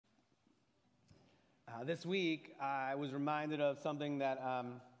This week, I was reminded of something that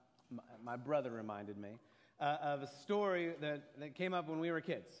my brother reminded me of a story that came up when we were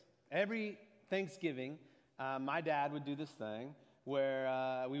kids. Every Thanksgiving, my dad would do this thing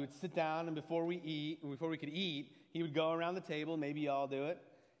where we would sit down, and before we could eat, he would go around the table, maybe y'all do it,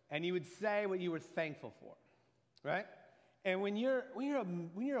 and you would say what you were thankful for, right? And when you're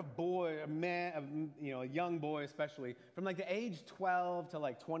a boy, a man, a young boy especially, from like the age 12 to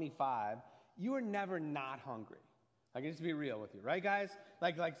like 25, you are never not hungry. Like, just to be real with you, right, guys?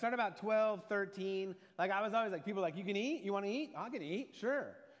 Like start about 12, 13. Like, I was always like, people are like, you can eat? You want to eat? I can eat, sure.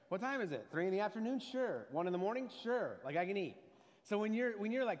 What time is it? 3 in the afternoon? Sure. 1 in the morning? Sure. Like, I can eat. So when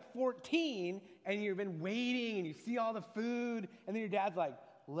you're like 14 and you've been waiting and you see all the food, and then your dad's like,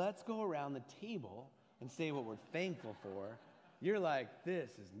 let's go around the table and say what we're thankful for, you're like,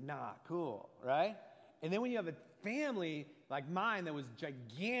 this is not cool, right? And then when you have a family like mine that was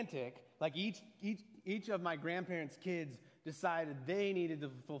gigantic, like each of my grandparents' kids decided they needed to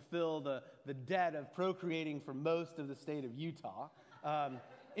fulfill the debt of procreating for most of the state of Utah,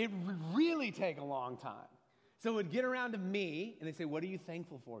 it would really take a long time. So it would get around to me, and they'd say, what are you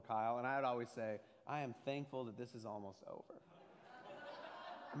thankful for, Kyle? And I would always say, I am thankful that this is almost over.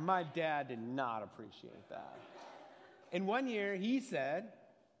 My dad did not appreciate that. And one year, he said,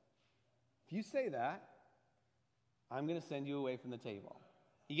 if you say that, I'm going to send you away from the table.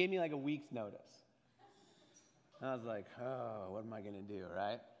 He gave me like a week's notice. And I was like, oh, what am I going to do,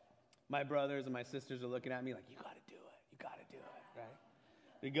 right? My brothers and my sisters are looking at me like, you got to do it. You got to do it, right?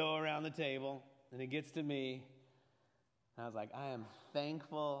 We go around the table, and it gets to me. And I was like, I am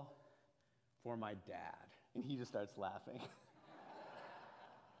thankful for my dad. And he just starts laughing.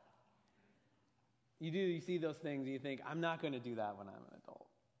 You see those things, and you think, I'm not going to do that when I'm an adult.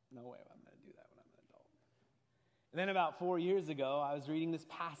 No way I'm going to do that when I'm an adult. And then about 4 years ago, I was reading this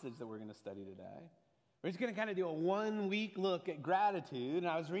passage that we're going to study today. We're just going to kind of do a 1-week look at gratitude. And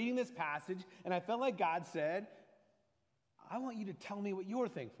I was reading this passage, and I felt like God said, I want you to tell me what you're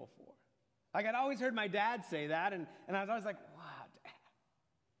thankful for. Like, I'd always heard my dad say that, and I was always like, wow, Dad.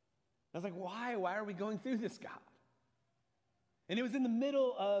 I was like, why? Why are we going through this, God? And it was in the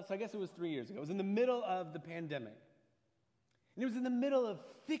middle of, so I guess it was 3 years ago. It was in the middle of the pandemic. And it was in the middle of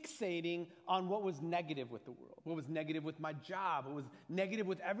fixating on what was negative with the world, what was negative with my job, what was negative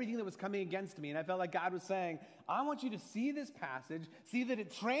with everything that was coming against me. And I felt like God was saying, I want you to see this passage, see that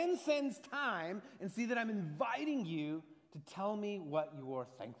it transcends time, and see that I'm inviting you to tell me what you're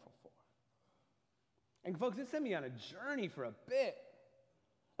thankful for. And folks, it sent me on a journey for a bit.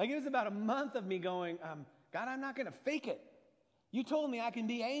 Like, it was about a month of me going, God, I'm not going to fake it. You told me I can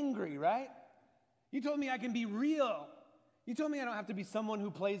be angry, right? You told me I can be real. You told me I don't have to be someone who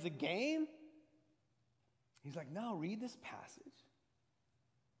plays a game. He's like, no, read this passage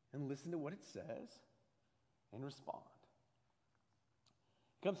and listen to what it says and respond.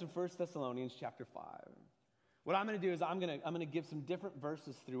 It comes from 1 Thessalonians chapter 5. What I'm going to do is I'm going to give some different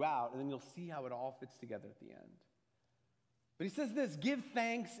verses throughout, and then you'll see how it all fits together at the end. But he says this, give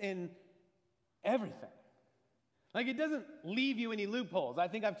thanks in everything. Like, it doesn't leave you any loopholes. I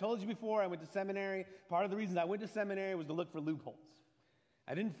think I've told you before, I went to seminary. Part of the reason I went to seminary was to look for loopholes.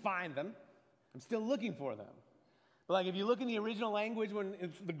 I didn't find them. I'm still looking for them. But like, if you look in the original language, when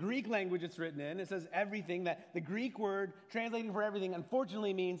it's the Greek language it's written in, it says everything. That the Greek word translating for everything,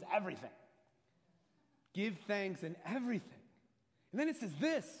 unfortunately, means everything. Give thanks in everything. And then it says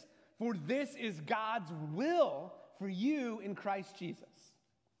this, for this is God's will for you in Christ Jesus.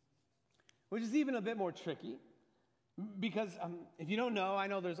 Which is even a bit more tricky. Because if you don't know, I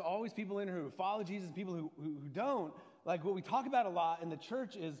know there's always people in here who follow Jesus, people who don't. Like, what we talk about a lot in the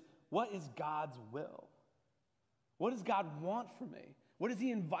church is, what is God's will? What does God want from me? What is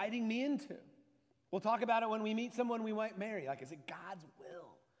he inviting me into? We'll talk about it when we meet someone we might marry. Like, is it God's will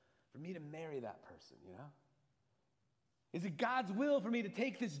for me to marry that person, you know? Is it God's will for me to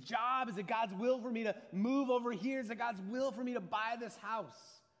take this job? Is it God's will for me to move over here? Is it God's will for me to buy this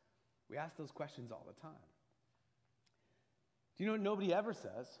house? We ask those questions all the time. Do you know what nobody ever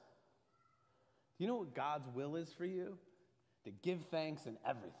says? Do you know what God's will is for you? To give thanks in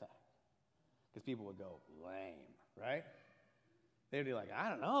everything. Because people would go, lame, right? They'd be like, I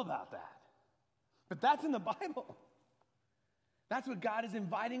don't know about that. But that's in the Bible. That's what God is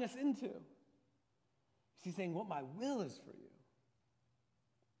inviting us into. He's saying, what my will is for you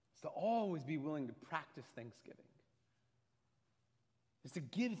is to always be willing to practice thanksgiving. Is to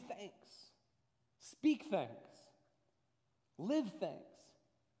give thanks. Speak thanks. Live thanks.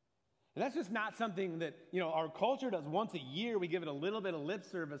 And that's just not something that, our culture does once a year. We give it a little bit of lip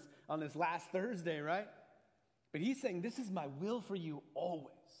service on this last Thursday, right? But he's saying, this is my will for you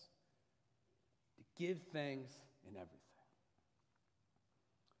always. To Give thanks in everything.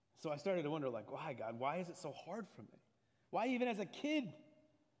 So I started to wonder, like, why, God? Why is it so hard for me? Why even as a kid?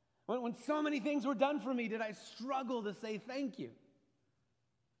 When so many things were done for me, did I struggle to say thank you?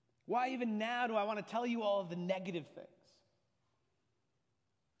 Why even now do I want to tell you all of the negative things?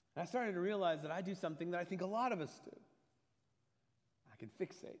 And I started to realize that I do something that I think a lot of us do. I can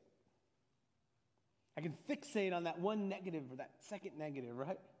fixate. I can fixate on that one negative or that second negative,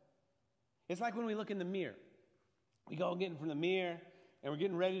 right? It's like when we look in the mirror. We go get in from the mirror, and we're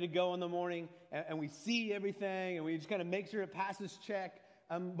getting ready to go in the morning, and we see everything, and we just kind of make sure it passes check.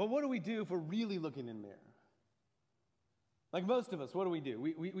 But what do we do if we're really looking in the mirror? Like most of us, what do?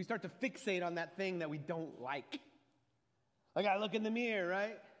 We start to fixate on that thing that we don't like. Like I look in the mirror,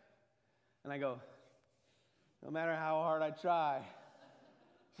 right? And I go, no matter how hard I try,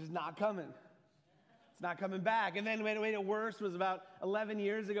 it's just not coming. It's not coming back. And then what made it worse was about 11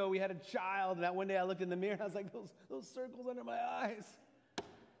 years ago, we had a child, and that one day I looked in the mirror, and I was like, those circles under my eyes.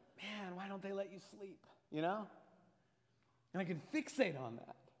 Man, why don't they let you sleep? You know? And I can fixate on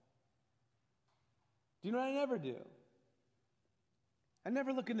that. Do you know what I never do? I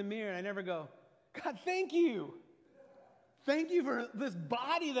never look in the mirror and I never go, God, thank you. Thank you for this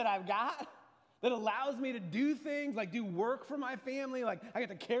body that I've got that allows me to do things, like do work for my family. Like I got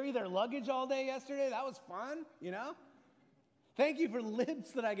to carry their luggage all day yesterday. That was fun, you know? Thank you for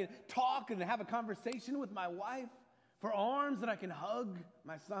lips that I can talk and have a conversation with my wife, for arms that I can hug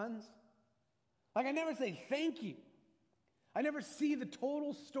my sons. Like I never say thank you. I never see the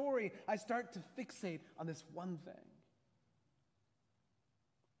total story. I start to fixate on this one thing.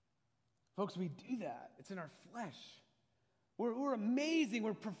 Folks, we do that. It's in our flesh. We're amazing.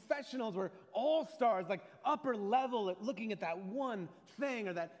 We're professionals. We're all-stars, like upper level at looking at that one thing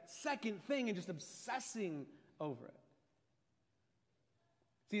or that second thing and just obsessing over it.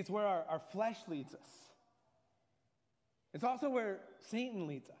 See, it's where our flesh leads us. It's also where Satan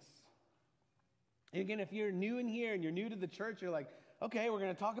leads us. And again, if you're new in here and you're new to the church, you're like, okay, we're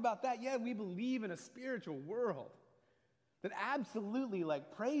going to talk about that. Yeah, we believe in a spiritual world that absolutely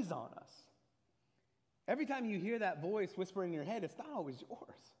like preys on us. Every time you hear that voice whispering in your head, it's not always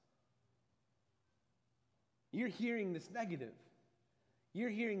yours. You're hearing this negative.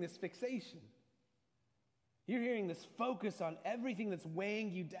 You're hearing this fixation. You're hearing this focus on everything that's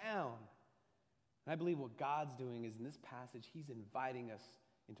weighing you down. And I believe what God's doing is in this passage, he's inviting us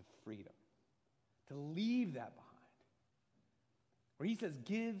into freedom, to leave that behind. Where he says,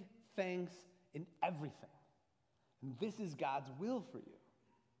 give thanks in everything. And this is God's will for you.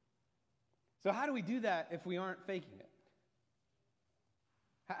 So how do we do that if we aren't faking it?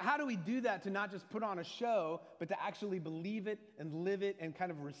 How do we do that to not just put on a show, but to actually believe it and live it and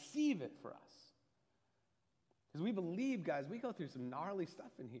kind of receive it for us? Because we believe, guys, we go through some gnarly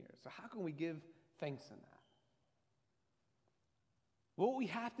stuff in here. So how can we give thanks in that? Well, what we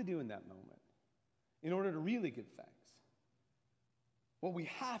have to do in that moment, in order to really give thanks, what we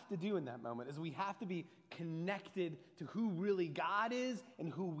have to do in that moment is we have to be connected to who really God is and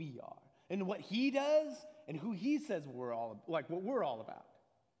who we are, and what he does and who he says we're all, like what we're all about.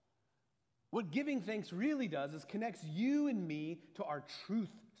 What giving thanks really does is connects you and me to our truth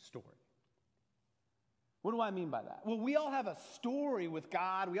story. What do I mean by that? Well, we all have a story with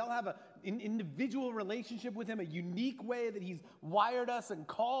God. We all have an individual relationship with him, a unique way that he's wired us and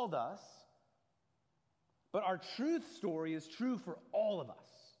called us. But our truth story is true for all of us.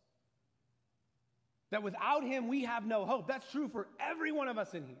 That without him, we have no hope. That's true for every one of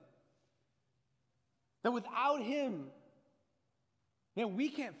us in here. That without him, we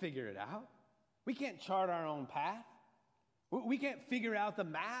can't figure it out. We can't chart our own path. We can't figure out the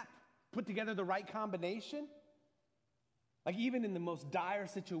map, put together the right combination. Like even in the most dire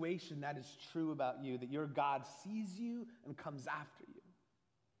situation, that is true about you, that your God sees you and comes after you.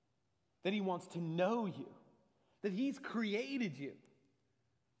 That he wants to know you. That he's created you.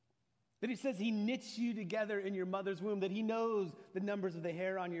 That he says he knits you together in your mother's womb. That he knows the numbers of the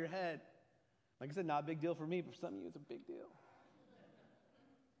hair on your head. Like I said, not a big deal for me, but for some of you, it's a big deal.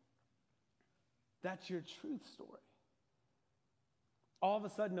 That's your truth story. All of a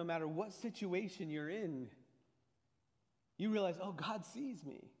sudden, no matter what situation you're in, you realize, oh, God sees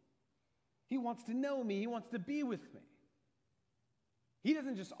me. He wants to know me. He wants to be with me. He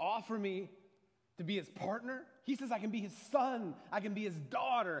doesn't just offer me to be his partner. He says I can be his son. I can be his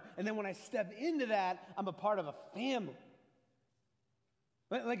daughter. And then when I step into that, I'm a part of a family.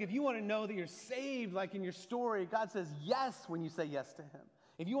 Like if you want to know that you're saved, like in your story, God says yes when you say yes to him.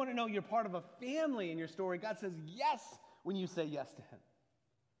 If you want to know you're part of a family in your story, God says yes when you say yes to him.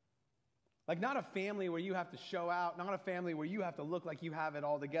 Like not a family where you have to show out, not a family where you have to look like you have it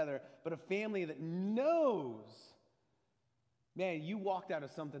all together, but a family that knows, man, you walked out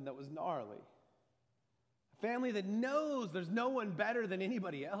of something that was gnarly. A family that knows there's no one better than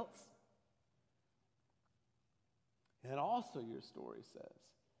anybody else. And also your story says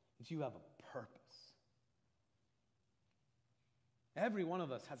that you have a purpose. Every one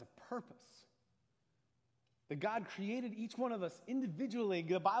of us has a purpose. That God created each one of us individually.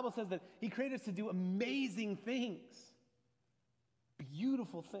 The Bible says that He created us to do amazing things,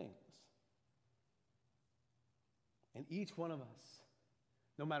 beautiful things. And each one of us,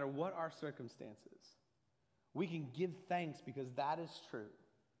 no matter what our circumstances, we can give thanks because that is true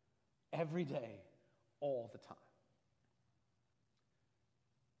every day, all the time.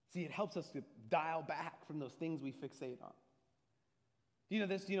 See, it helps us to dial back from those things we fixate on. Do you know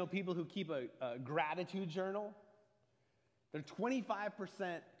this? Do you know people who keep a gratitude journal? They're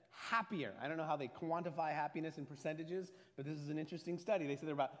 25% happier. I don't know how they quantify happiness in percentages, but this is an interesting study. They say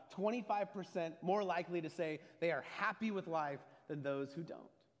they're about 25% more likely to say they are happy with life than those who don't.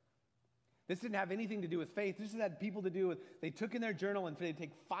 This didn't have anything to do with faith. This just had people to do with, they took in their journal and they'd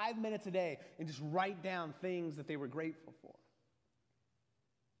take 5 minutes a day and just write down things that they were grateful for.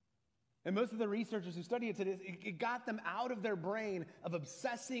 And most of the researchers who study it said it got them out of their brain of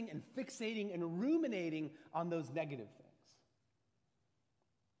obsessing and fixating and ruminating on those negative things.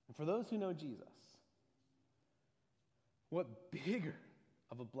 And for those who know Jesus, what bigger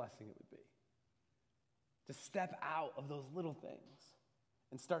of a blessing it would be to step out of those little things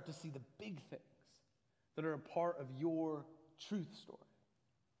and start to see the big things that are a part of your truth story.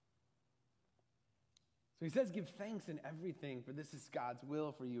 So he says, give thanks in everything, for this is God's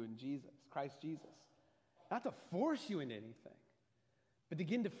will for you in Jesus, Christ Jesus. Not to force you into anything, but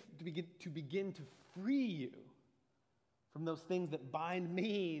to begin to free you from those things that bind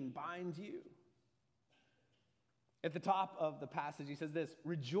me and bind you. At the top of the passage, he says this,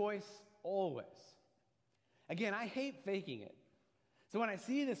 rejoice always. Again, I hate faking it. So when I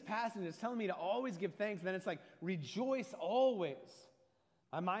see this passage, it's telling me to always give thanks, and then it's like, rejoice always.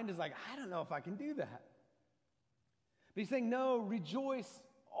 My mind is like, I don't know if I can do that. But he's saying, no, rejoice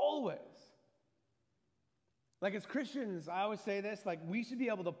always. Like as Christians, I always say this, like we should be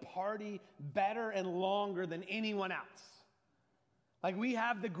able to party better and longer than anyone else. Like we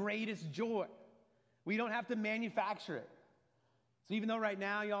have the greatest joy. We don't have to manufacture it. So even though right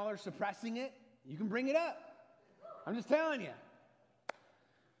now y'all are suppressing it, you can bring it up. I'm just telling you.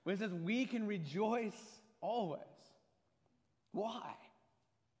 When it says we can rejoice always. Why?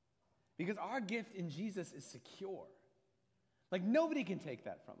 Because our gift in Jesus is secure. Like nobody can take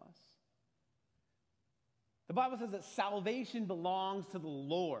that from us. The Bible says that salvation belongs to the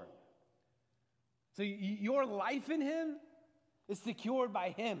Lord. So your life in Him is secured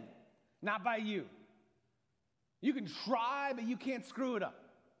by Him, not by you. You can try, but you can't screw it up.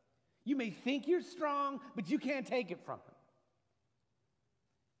 You may think you're strong, but you can't take it from Him.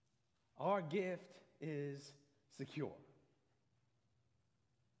 Our gift is secure.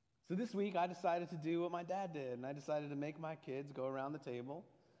 So this week, I decided to do what my dad did, and I decided to make my kids go around the table.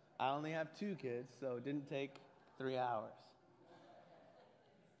 I only have 2 kids, so it didn't take 3 hours.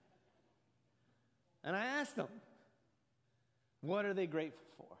 And I asked them, what are they grateful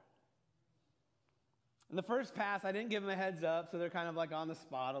for? In the first pass, I didn't give them a heads up, so they're kind of like on the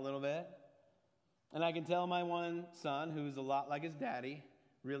spot a little bit. And I can tell my one son, who's a lot like his daddy,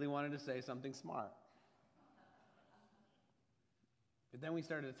 really wanted to say something smart. But then we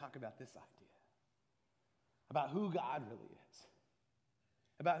started to talk about this idea, about who God really is,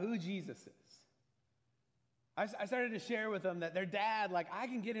 about who Jesus is. I started to share with them that their dad, like, I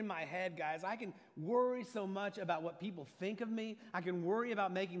can get in my head, guys. I can worry so much about what people think of me. I can worry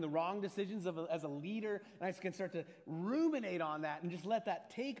about making the wrong decisions as a leader, and I can start to ruminate on that and just let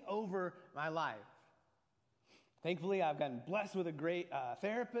that take over my life. Thankfully, I've gotten blessed with a great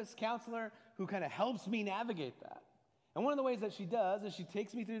therapist, counselor, who kind of helps me navigate that. And one of the ways that she does is she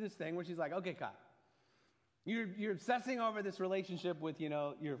takes me through this thing where she's like, okay, Kyle, you're obsessing over this relationship with,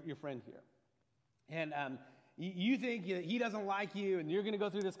 your friend here. And you think that he doesn't like you, and you're going to go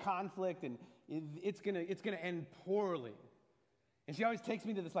through this conflict, and it's going to end poorly. And she always takes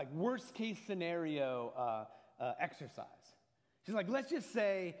me to this like worst case scenario exercise. She's like, let's just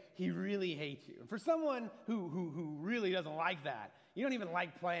say he really hates you. And for someone who really doesn't like that, you don't even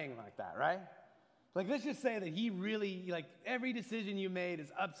like playing like that, right? Like, let's just say that he really, like, every decision you made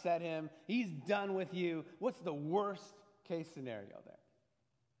has upset him. He's done with you. What's the worst case scenario there?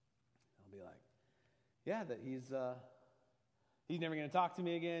 I'll be like, yeah, that he's never going to talk to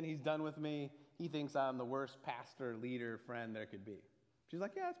me again. He's done with me. He thinks I'm the worst pastor, leader, friend there could be. She's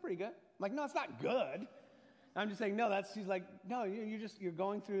like, yeah, that's pretty good. I'm like, no, it's not good. I'm just saying, no, she's like, no, you're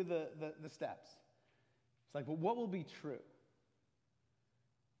going through the steps. It's like, but what will be true?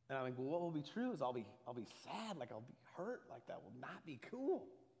 And I'm like, well, what will be true is I'll be sad, like I'll be hurt, like that will not be cool.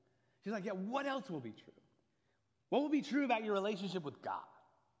 She's like, yeah, what else will be true? What will be true about your relationship with God?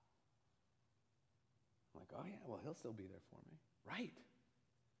 I'm like, oh yeah, well, he'll still be there for me. Right.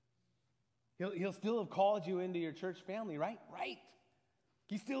 He'll still have called you into your church family, right? Right.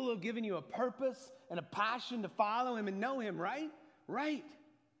 He still will have given you a purpose and a passion to follow him and know him, right? Right.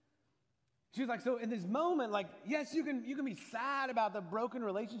 She was like, so in this moment, like, yes, you can be sad about the broken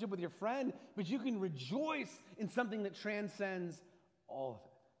relationship with your friend, but you can rejoice in something that transcends all of it.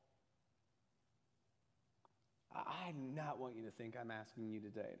 I do not want you to think I'm asking you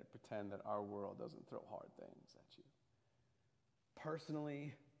today to pretend that our world doesn't throw hard things at you.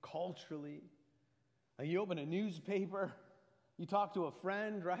 Personally, culturally, like you open a newspaper, you talk to a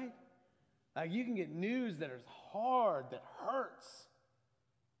friend, right? Like you can get news that is hard, that hurts.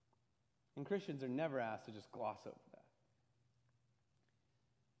 And Christians are never asked to just gloss over that.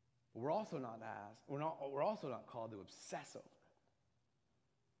 But we're also not called to obsess over it.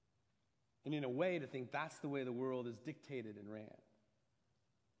 And in a way to think that's the way the world is dictated and ran.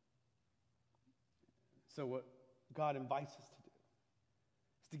 So what God invites us to do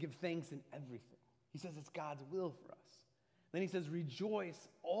is to give thanks in everything. He says it's God's will for us. Then he says rejoice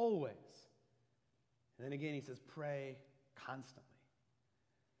always. And then again he says pray constantly.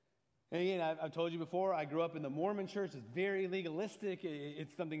 And again, I've told you before, I grew up in the Mormon church. It's very legalistic.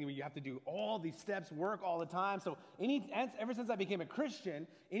 It's something where you have to do all these steps, work all the time. So ever since I became a Christian,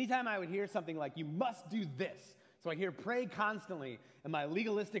 anytime I would hear something like, you must do this. So I hear pray constantly, and my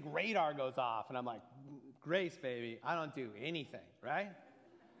legalistic radar goes off. And I'm like, grace, baby, I don't do anything, right?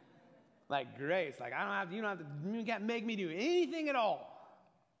 Like grace, like you can't make me do anything at all.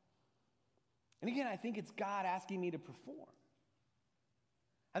 And again, I think it's God asking me to perform.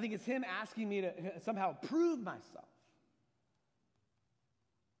 I think it's him asking me to somehow prove myself.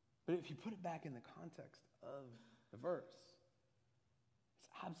 But if you put it back in the context of the verse, it's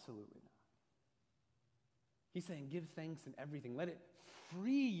absolutely not. He's saying, give thanks in everything. Let it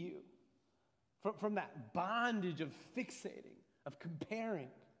free you from that bondage of fixating, of comparing.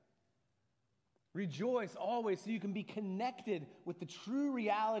 Rejoice always so you can be connected with the true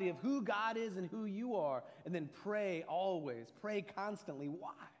reality of who God is and who you are. And then pray always. Pray constantly.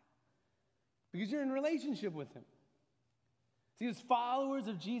 Why? Because you're in relationship with him. See, as followers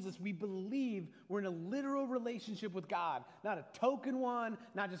of Jesus, we believe we're in a literal relationship with God. Not a token one,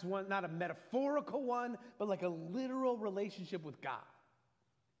 not a metaphorical one, but like a literal relationship with God.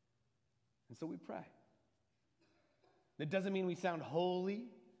 And so we pray. It doesn't mean we sound holy.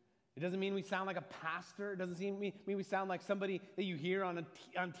 It doesn't mean we sound like a pastor. It doesn't mean we sound like somebody that you hear on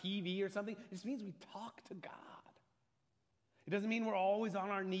TV or something. It just means we talk to God. It doesn't mean we're always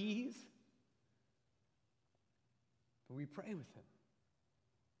on our knees. But we pray with him.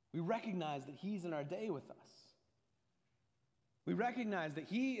 We recognize that he's in our day with us. We recognize that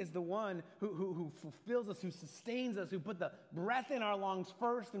he is the one who fulfills us, who sustains us, who put the breath in our lungs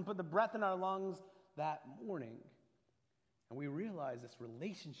first and put the breath in our lungs that morning. And we realize this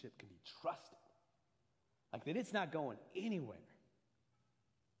relationship can be trusted. Like that it's not going anywhere.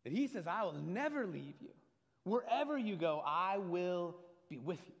 That he says, I will never leave you. Wherever you go, I will be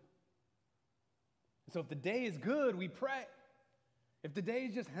with you. So if the day is good, we pray. If the day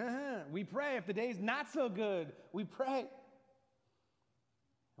is just, we pray. If the day is not so good, we pray.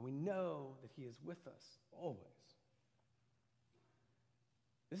 And we know that he is with us always.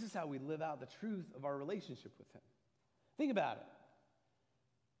 This is how we live out the truth of our relationship with him. Think about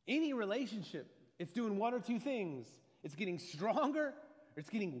it. Any relationship, it's doing one or two things. It's getting stronger or it's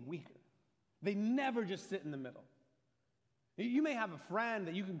getting weaker. They never just sit in the middle. You may have a friend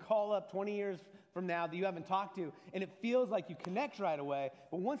that you can call up 20 years from now that you haven't talked to, and it feels like you connect right away,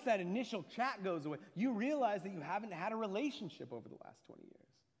 but once that initial chat goes away, you realize that you haven't had a relationship over the last 20 years.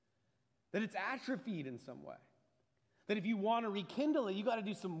 That it's atrophied in some way. That if you want to rekindle it, you got to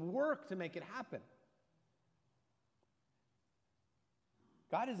do some work to make it happen.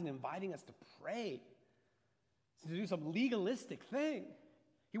 God isn't inviting us to pray, to do some legalistic thing.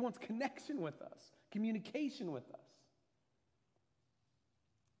 He wants connection with us, communication with us.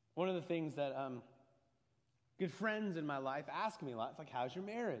 One of the things that good friends in my life ask me a lot, it's like, how's your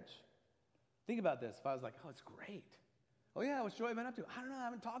marriage? Think about this. If I was like, oh, it's great. Oh, yeah, what's Joy been up to? I don't know, I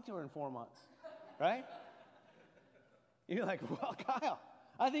haven't talked to her in 4 months, right? You're like, well, Kyle,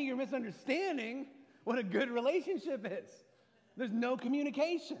 I think you're misunderstanding what a good relationship is. There's no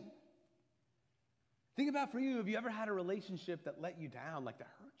communication. Think about for you, have you ever had a relationship that let you down, like that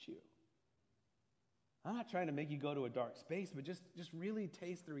hurt you? I'm not trying to make you go to a dark space, but just really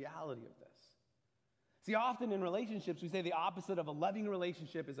taste the reality of this. See, often in relationships, we say the opposite of a loving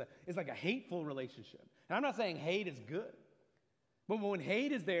relationship is like a hateful relationship. And I'm not saying hate is good. But when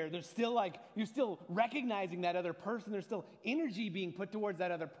hate is there, there's still you're still recognizing that other person. There's still energy being put towards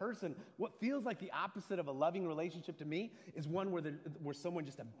that other person. What feels like the opposite of a loving relationship to me is one where someone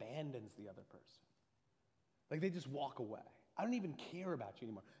just abandons the other person. Like they just walk away. I don't even care about you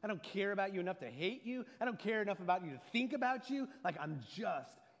anymore. I don't care about you enough to hate you. I don't care enough about you to think about you. Like I'm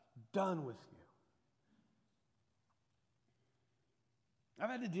just done with you. I've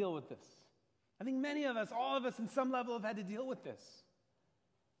had to deal with this. I think many of us, all of us in some level have had to deal with this.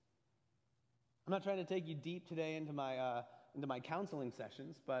 I'm not trying to take you deep today into my counseling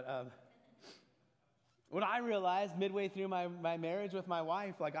sessions, but what I realized midway through my marriage with my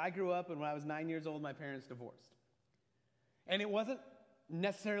wife, like I grew up and when I was 9 years old, my parents divorced. And it wasn't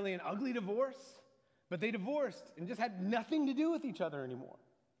necessarily an ugly divorce, but they divorced and just had nothing to do with each other anymore.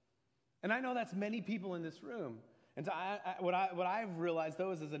 And I know that's many people in this room. And so what I've realized,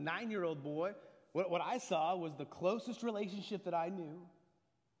 though, is as a 9-year-old boy, what I saw was the closest relationship that I knew,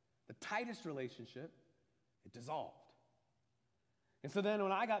 the tightest relationship, it dissolved. And so then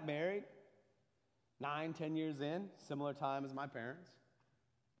when I got married, 9, 10 years in, similar time as my parents,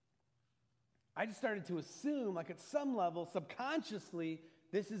 I just started to assume, like at some level, subconsciously,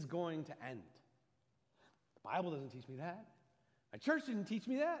 this is going to end. The Bible doesn't teach me that. My church didn't teach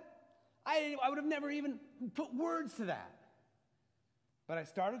me that. I would have never even put words to that. But I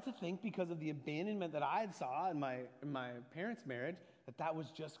started to think, because of the abandonment that I saw in my parents' marriage, that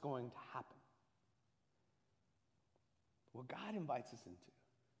was just going to happen. What God invites us into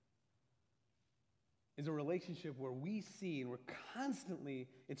is a relationship where we see and we're constantly,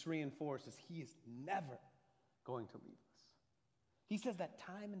 it's reinforced as He is never going to leave us. He says that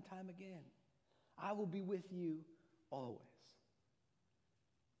time and time again. I will be with you always.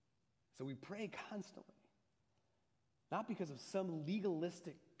 So we pray constantly, not because of some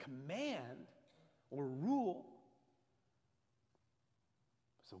legalistic command or rule,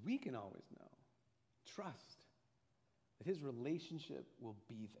 so we can always know, trust that His relationship will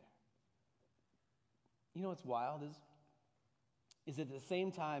be there. You know what's wild is at the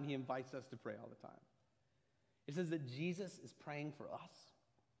same time He invites us to pray all the time. It says that Jesus is praying for us.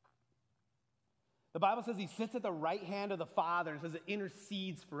 The Bible says He sits at the right hand of the Father and says it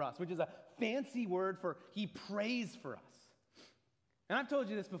intercedes for us, which is a fancy word for He prays for us. And I've told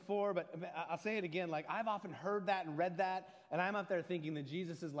you this before, but I'll say it again. Like, I've often heard that and read that, and I'm up there thinking that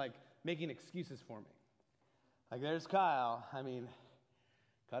Jesus is like making excuses for me. Like, there's Kyle. I mean,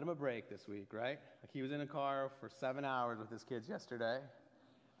 cut him a break this week, right? Like, he was in a car for 7 hours with his kids yesterday.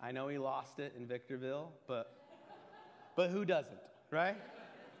 I know he lost it in Victorville, but who doesn't, right?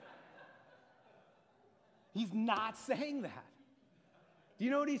 He's not saying that. Do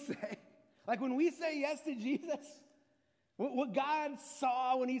you know what He's saying? Like, when we say yes to Jesus, what God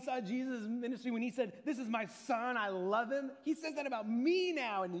saw when He saw Jesus' ministry, when He said, "This is my Son, I love Him," He says that about me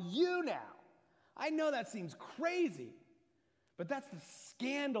now and you now. I know that seems crazy, but that's the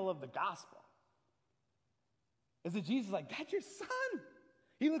scandal of the gospel. Is that Jesus is like, that's your son.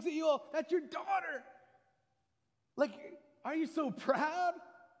 He looks at you all, that's your daughter. Like, are you so proud?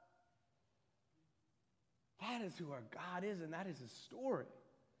 That is who our God is, and that is His story.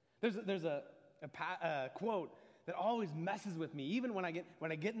 There's a quote that always messes with me, even when I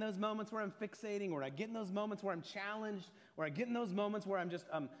get in those moments where I'm fixating, or I get in those moments where I'm challenged, or I get in those moments where I'm just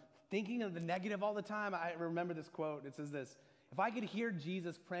thinking of the negative all the time. I remember this quote. It says this: "If I could hear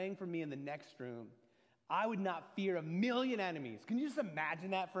Jesus praying for me in the next room, I would not fear a million enemies." Can you just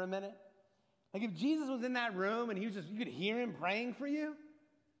imagine that for a minute? Like, if Jesus was in that room and you could hear Him praying for you,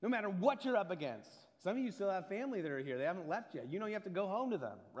 no matter what you're up against. Some of you still have family that are here. They haven't left yet. You know you have to go home to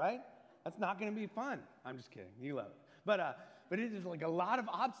them, right? That's not going to be fun. I'm just kidding. You love it. But it is like a lot of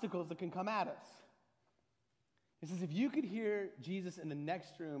obstacles that can come at us. It says, if you could hear Jesus in the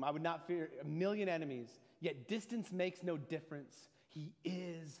next room, I would not fear a million enemies, yet distance makes no difference. He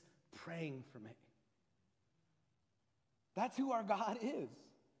is praying for me. That's who our God is.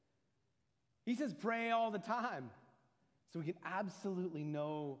 He says pray all the time, so we can absolutely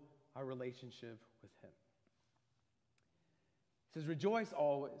know our relationship with Him. He says rejoice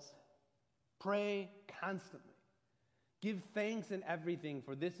always, pray constantly, give thanks in everything,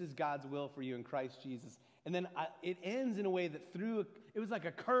 for this is God's will for you in Christ Jesus. And then it ends in a way that it was like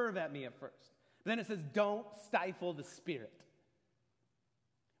a curve at me at first. But then it says don't stifle the Spirit,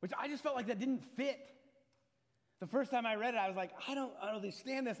 which I just felt like that didn't fit. The first time I read it, I was like, I don't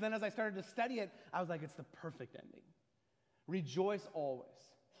understand this. And then as I started to study it, I was like, it's the perfect ending. Rejoice always.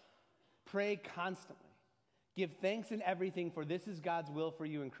 Pray constantly. Give thanks in everything, for this is God's will for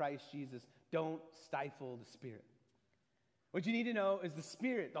you in Christ Jesus. Don't stifle the Spirit. What you need to know is the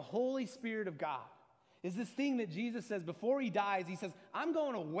Spirit, the Holy Spirit of God, is this thing that Jesus says before he dies. He says, I'm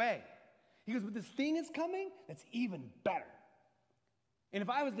going away. He goes, but this thing is coming that's even better. And if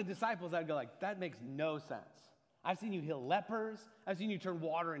I was the disciples, I'd go like, that makes no sense. I've seen you heal lepers. I've seen you turn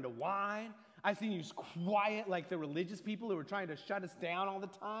water into wine. I've seen you quiet like the religious people who were trying to shut us down all the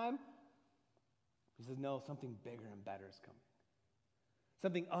time. He says, no, something bigger and better is coming.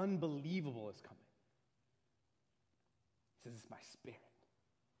 Something unbelievable is coming. He says, it's my Spirit.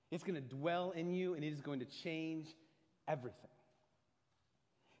 It's going to dwell in you, and it is going to change everything.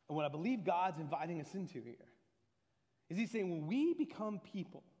 And what I believe God's inviting us into here is he's saying when we become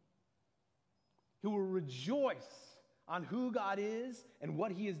people who will rejoice on who God is and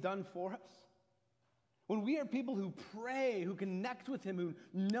what he has done for us, when we are people who pray, who connect with him, who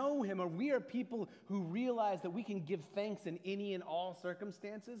know him, or we are people who realize that we can give thanks in any and all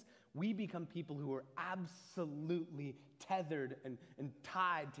circumstances, we become people who are absolutely tethered and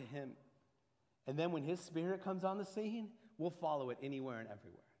tied to him. And then when his Spirit comes on the scene, we'll follow it anywhere and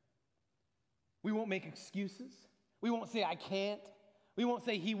everywhere. We won't make excuses. We won't say, I can't. We won't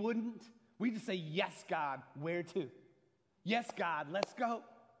say he wouldn't. We just say, yes, God, where to? Yes, God, let's go.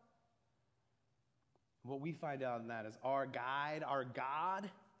 What we find out in that is our guide, our God,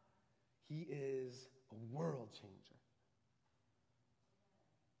 he is a world changer.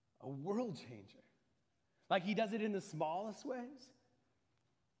 A world changer. Like he does it in the smallest ways.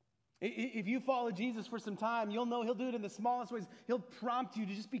 If you follow Jesus for some time, you'll know he'll do it in the smallest ways. He'll prompt you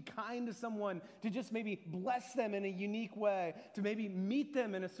to just be kind to someone, to just maybe bless them in a unique way, to maybe meet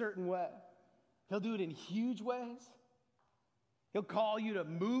them in a certain way. He'll do it in huge ways. He'll call you to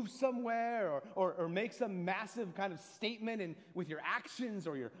move somewhere or make some massive kind of statement with your actions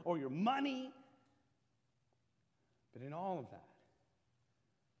or your money. But in all of that,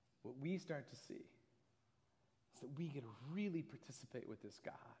 what we start to see is that we get to really participate with this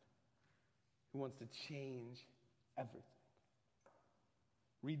God who wants to change everything,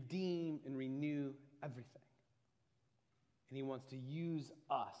 redeem and renew everything. And he wants to use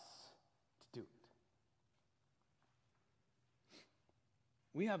us to do it.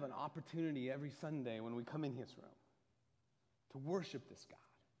 We have an opportunity every Sunday when we come in his room to worship this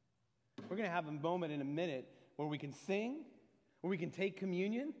God. We're going to have a moment in a minute where we can sing, where we can take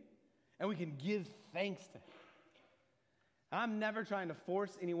communion, and we can give thanks to him. I'm never trying to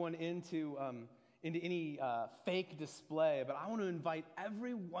force anyone into any fake display, but I want to invite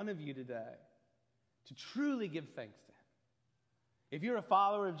every one of you today to truly give thanks to him. If you're a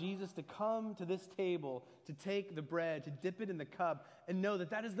follower of Jesus, to come to this table, to take the bread, to dip it in the cup, and know that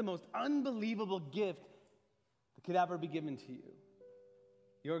that is the most unbelievable gift that could ever be given to you.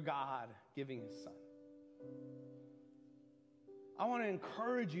 Your God giving his son. I want to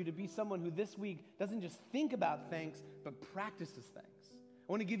encourage you to be someone who this week doesn't just think about thanks, but practices thanks.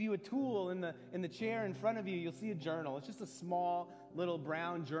 I want to give you a tool in the chair in front of you. You'll see a journal. It's just a small little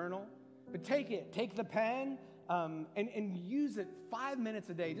brown journal. But take it. Take the pen and use it 5 minutes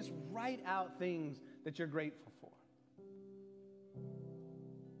a day. Just write out things that you're grateful for.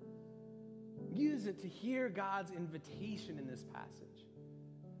 Use it to hear God's invitation in this passage.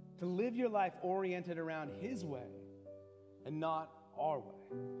 To live your life oriented around his way and not our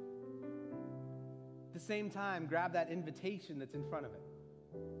way. At the same time, grab that invitation that's in front of it.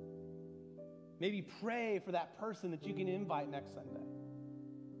 Maybe pray for that person that you can invite next Sunday.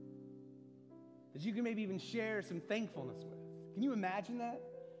 That you can maybe even share some thankfulness with. Can you imagine that?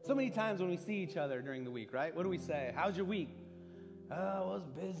 So many times when we see each other during the week, right? What do we say? How's your week? Oh, I was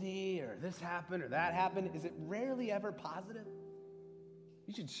busy, or this happened, or that happened. Is it rarely ever positive?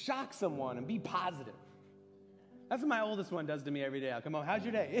 You should shock someone and be positive. That's what my oldest one does to me every day. I'll come home, how's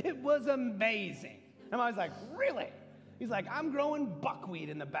your day? It was amazing. And I'm always like, really? He's like, I'm growing buckwheat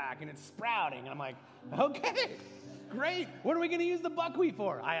in the back and it's sprouting. And I'm like, okay, great. What are we going to use the buckwheat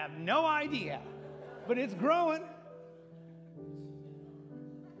for? I have no idea, but it's growing.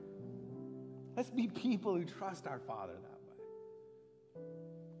 Let's be people who trust our Father that way.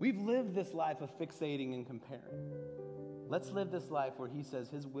 We've lived this life of fixating and comparing. Let's live this life where he says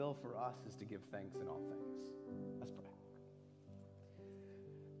his will for us is to give thanks in all things. Let's pray.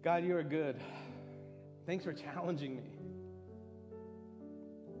 God, you are good. Thanks for challenging me.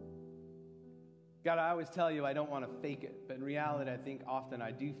 God, I always tell you I don't want to fake it, but in reality, I think often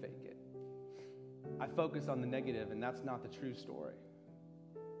I do fake it. I focus on the negative, and that's not the true story.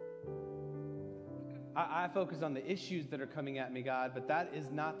 I focus on the issues that are coming at me, God, but that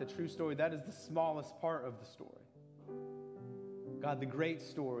is not the true story. That is the smallest part of the story. God, the great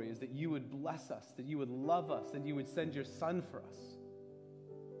story is that you would bless us, that you would love us, that you would send your Son for us,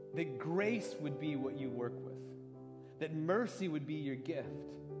 that grace would be what you work with, that mercy would be your gift,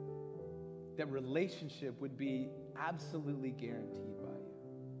 that relationship would be absolutely guaranteed by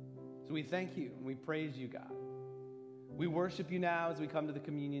you. So we thank you and we praise you, God. We worship you now as we come to the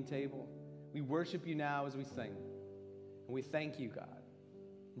communion table. We worship you now as we sing. And we thank you, God.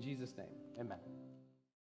 In Jesus' name, amen.